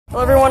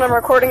Hello everyone, I'm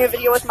recording a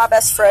video with my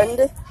best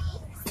friend.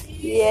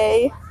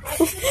 Yay.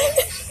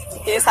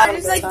 He's having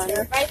a good time.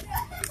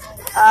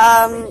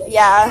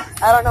 Yeah,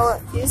 I don't know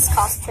what, he's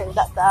concentrated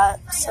at that,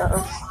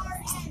 so,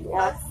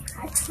 yeah.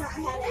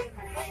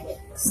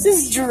 This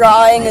is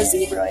drawing a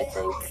zebra, I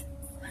think.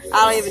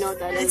 I don't even know what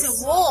that is.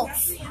 It's a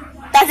wolf.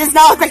 That does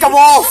not look like a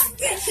wolf!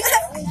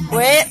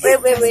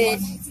 Wait.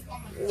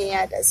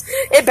 Yeah, it does.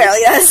 It barely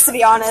does, to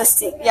be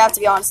honest. You have to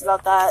be honest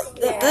about that.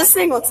 Yeah. This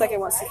thing looks like it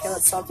wants to kill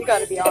itself. You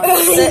gotta be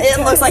honest. It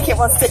looks like it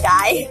wants to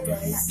die.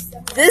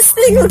 This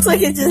thing looks like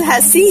it just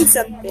has seen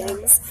some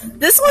things.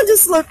 This one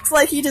just looks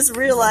like he just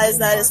realized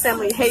that his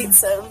family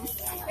hates him.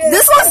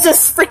 This one's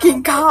just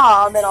freaking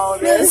calm and all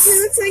this. It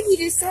looks like he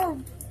just saw.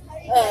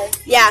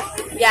 Yeah,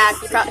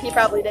 he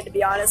probably did, to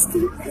be honest.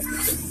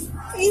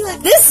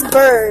 This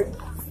bird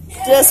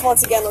just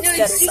once again looks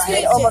dead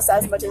inside, almost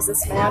as much as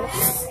this man.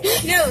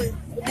 No,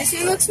 this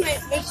one looks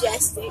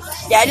majestic.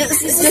 Yeah, it's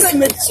just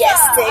majestic, No,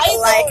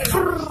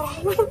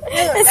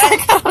 this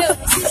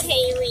is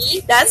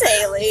Haley. That's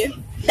Haley.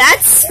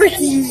 That's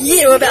freaking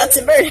you about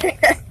to murder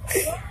her.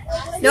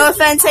 No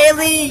offense,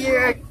 Haley,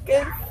 you're a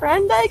good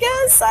friend, I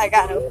guess? I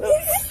got no clue.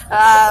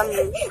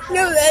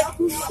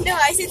 No,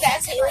 I said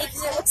that's Haley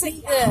because it looks like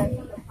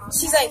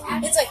she's like,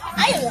 it's like,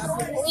 I am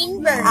a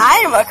queen bird.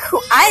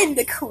 I'm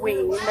the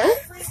queen.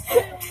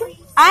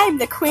 I'm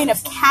the queen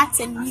of cats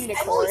and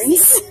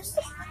unicorns.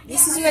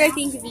 This is what I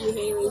think of you,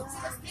 Haley.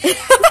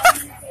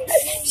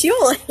 She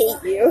will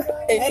hate you.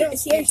 I don't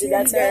care. She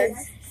that's her.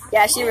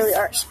 Yeah, she really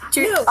are.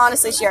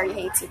 Honestly, she already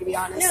hates you, to be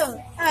honest.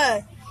 No,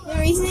 the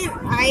reason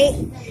I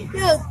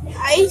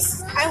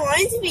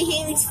wanted to be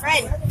Haley's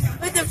friend,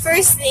 but the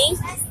first thing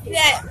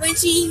that when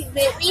she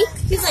bit me,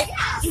 she's like,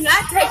 "Do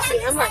not touch me."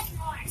 I'm like,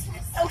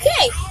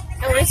 "Okay,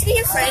 I want to be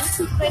your friend,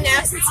 but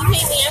now since you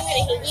hate me, I'm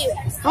gonna hate you."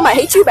 I'm gonna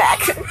hate you back.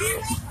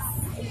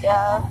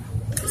 Yeah,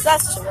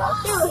 that's true.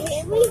 No,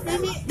 Haley,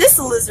 this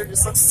lizard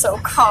just looks so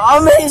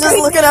calm. He's just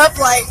looking up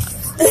like.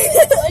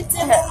 What's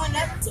everyone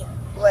up to?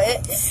 What?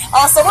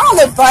 Also, we're on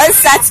the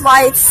bus. That's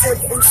why it's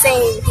like,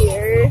 insane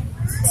here.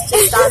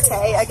 Just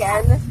Dante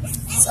again.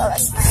 So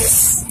that's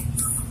nice.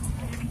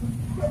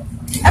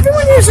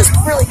 Everyone here is just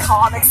really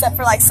calm, except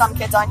for like some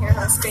kids on here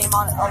who scream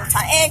on it all the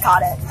time. And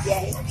caught it.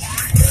 Yay.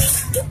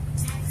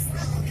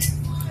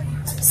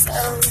 So,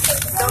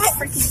 don't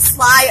freaking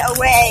fly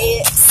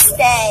away.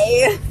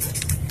 Stay.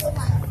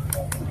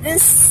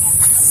 This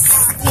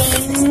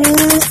thing.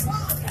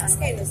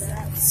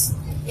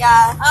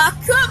 Yeah.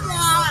 Come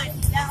on.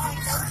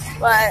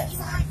 What?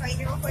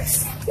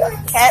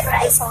 Cat,